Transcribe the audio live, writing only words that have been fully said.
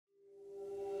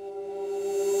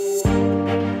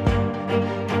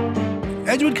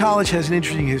Edgewood College has an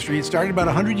interesting history. It started about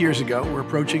 100 years ago. We're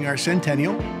approaching our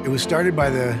centennial. It was started by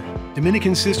the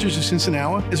Dominican Sisters of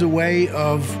Cincinnati as a way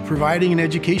of providing an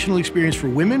educational experience for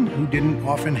women who didn't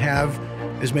often have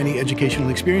as many educational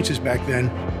experiences back then.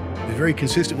 It's very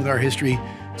consistent with our history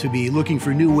to be looking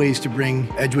for new ways to bring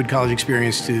Edgewood College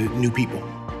experience to new people.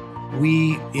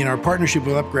 We, in our partnership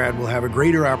with upGrad, will have a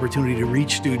greater opportunity to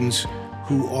reach students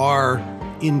who are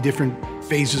in different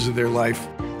phases of their life.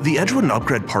 The Edgewood and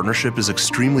upGrad partnership is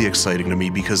extremely exciting to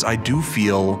me because I do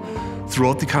feel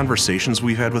throughout the conversations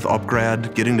we've had with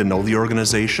upGrad, getting to know the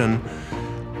organization,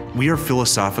 we are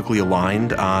philosophically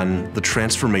aligned on the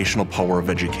transformational power of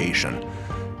education.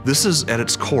 This is, at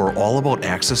its core, all about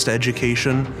access to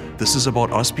education. This is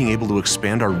about us being able to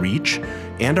expand our reach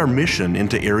and our mission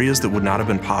into areas that would not have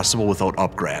been possible without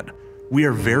upGrad. We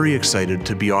are very excited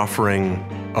to be offering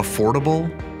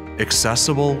affordable,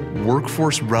 accessible,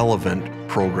 workforce-relevant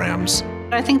programs.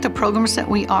 I think the programs that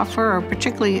we offer are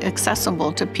particularly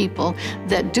accessible to people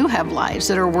that do have lives,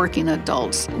 that are working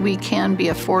adults. We can be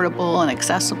affordable and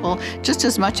accessible just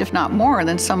as much, if not more,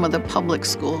 than some of the public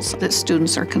schools that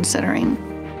students are considering.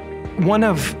 One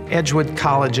of Edgewood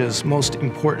College's most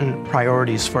important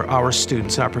priorities for our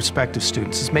students and our prospective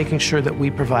students is making sure that we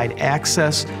provide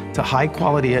access to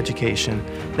high-quality education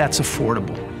that's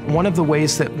affordable. One of the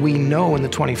ways that we know in the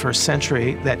 21st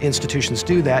century that institutions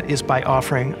do that is by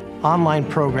offering online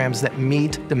programs that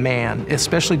meet demand,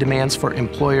 especially demands for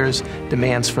employers,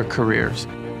 demands for careers.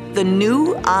 The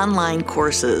new online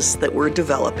courses that we're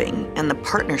developing and the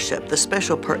partnership, the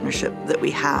special partnership that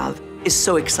we have, is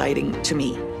so exciting to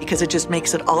me because it just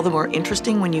makes it all the more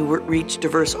interesting when you reach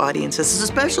diverse audiences,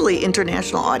 especially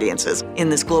international audiences in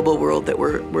this global world that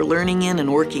we're learning in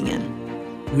and working in.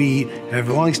 We have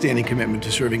a long-standing commitment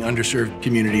to serving underserved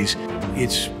communities.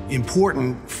 It's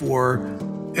important for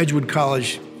Edgewood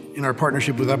College, in our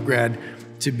partnership with upGrad,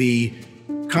 to be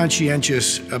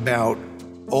conscientious about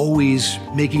always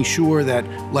making sure that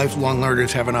lifelong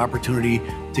learners have an opportunity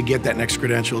to get that next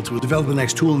credential, to develop the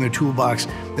next tool in their toolbox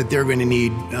that they're going to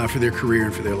need for their career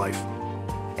and for their life.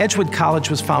 Edgewood College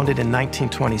was founded in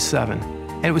 1927,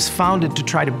 and it was founded to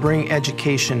try to bring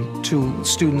education to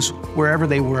students wherever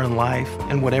they were in life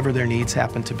and whatever their needs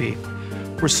happened to be.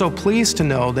 We're so pleased to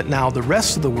know that now the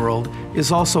rest of the world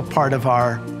is also part of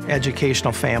our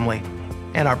educational family.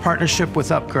 And our partnership with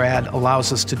upGrad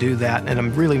allows us to do that in a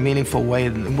really meaningful way.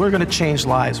 And we're going to change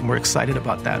lives, and we're excited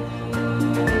about that.